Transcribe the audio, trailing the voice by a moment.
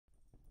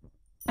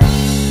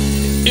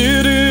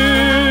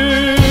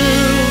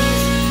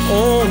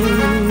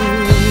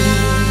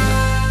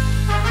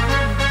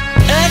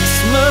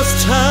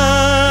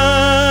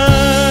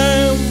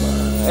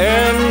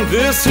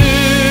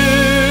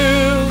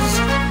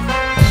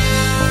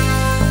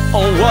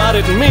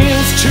it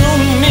means to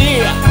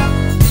me.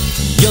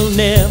 You'll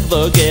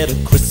never get a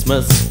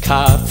Christmas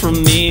card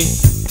from me,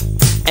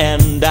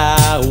 and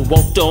I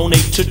won't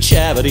donate to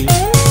charity.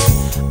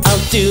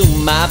 I'll do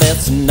my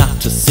best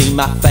not to see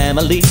my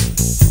family,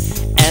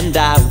 and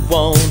I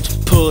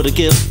won't put a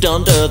gift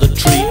under the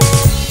tree.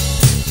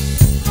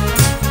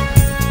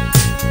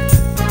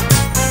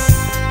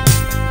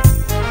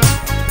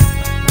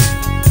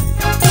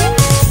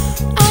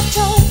 I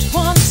don't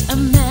want a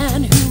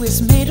man who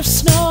is made of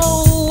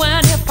snow,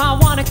 and if I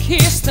want a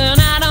kiss, then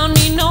I don't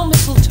need no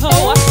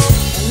mistletoe.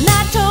 And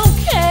I don't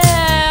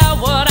care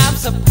what I'm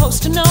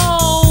supposed to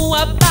know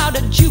about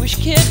a Jewish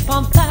kid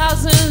born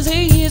thousands of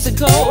years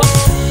ago,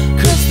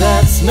 'Cause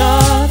that's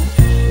not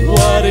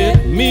what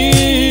it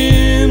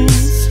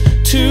means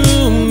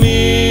to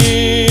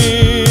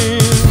me.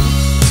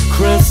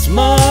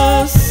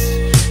 Christmas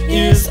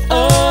is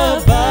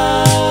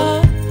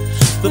about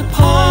the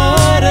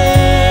parties.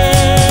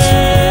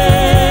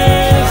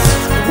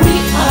 we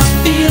are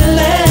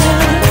feeling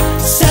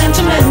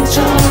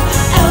sentimental,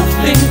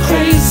 elfing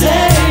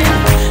crazy.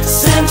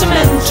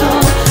 Sentimental,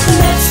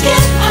 let's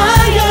get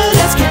higher,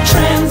 let's get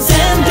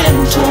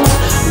transcendental.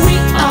 We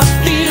are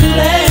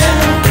feeling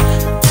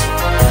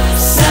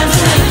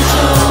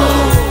sentimental.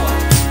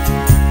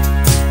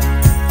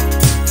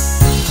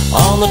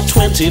 On the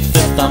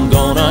 25th I'm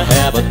gonna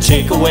have a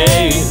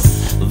takeaway,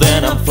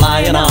 then I'm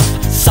flying off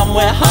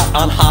somewhere hot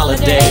on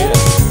holiday.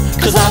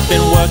 'Cause I've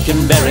been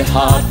working very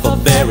hard for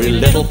very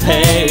little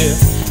pay.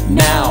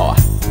 Now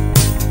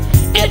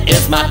it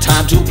is my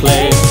time to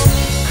play,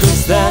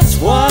 'cause that's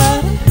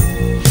what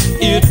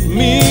it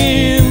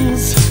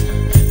means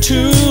to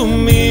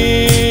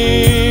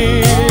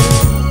me.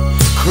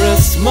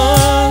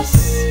 Christmas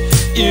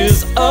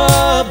is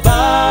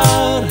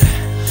about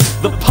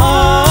the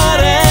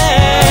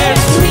parties.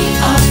 We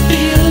are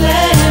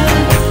feeling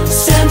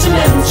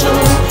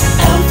sentimental,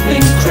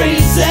 elfing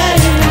crazy.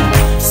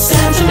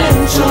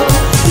 Sentimental,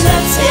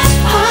 let's get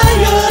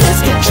higher,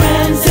 let's get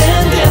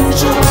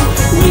transcendental.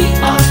 We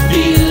are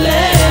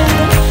feeling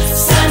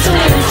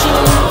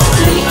sentimental.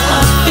 We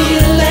are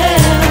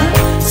feeling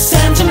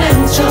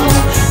sentimental,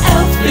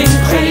 elfing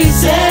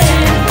crazy.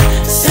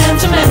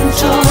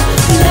 Sentimental,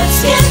 let's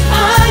get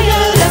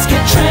higher, let's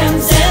get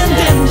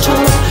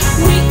transcendental.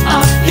 We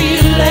are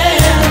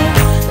feeling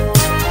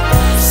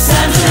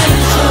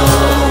sentimental.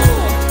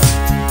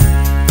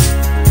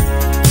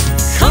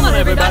 Come on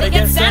everybody,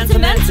 get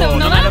sentimental.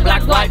 No matter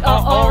black, white or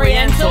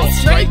oriental,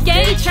 straight,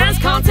 gay,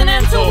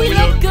 transcontinental. We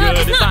look good,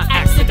 it's not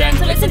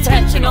accidental, it's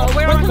intentional.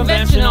 We're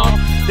unconventional.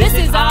 This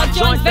is our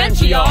joint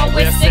venture, y'all.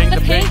 We're Sig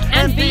the Pink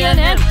and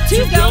B&M.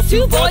 Two girls,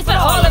 two boys, but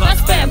all of us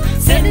femme.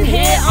 Sitting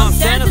here on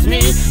Santa's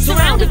knee,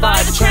 surrounded by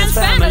the trans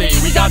family.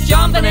 We got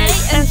John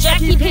Bonet and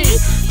Jackie P,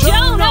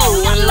 Jono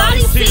and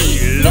Lottie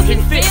C.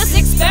 Looking fierce,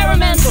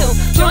 experimental,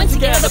 joined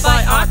together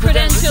by our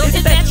credentials.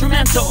 It's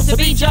detrimental to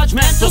be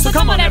judgmental, so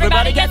come on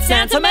everybody, get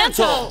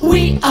sentimental.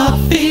 We are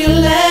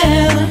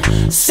feeling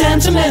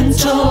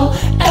sentimental,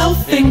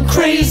 elfing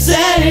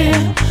crazy.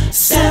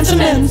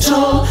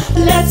 Sentimental,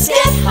 let's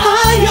get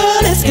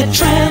higher, let's get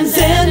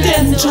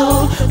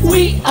transcendental.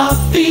 We are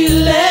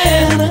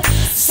feeling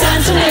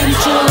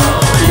sentimental.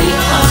 We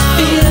are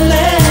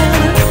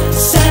feeling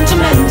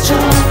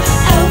sentimental,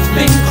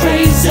 elfing crazy.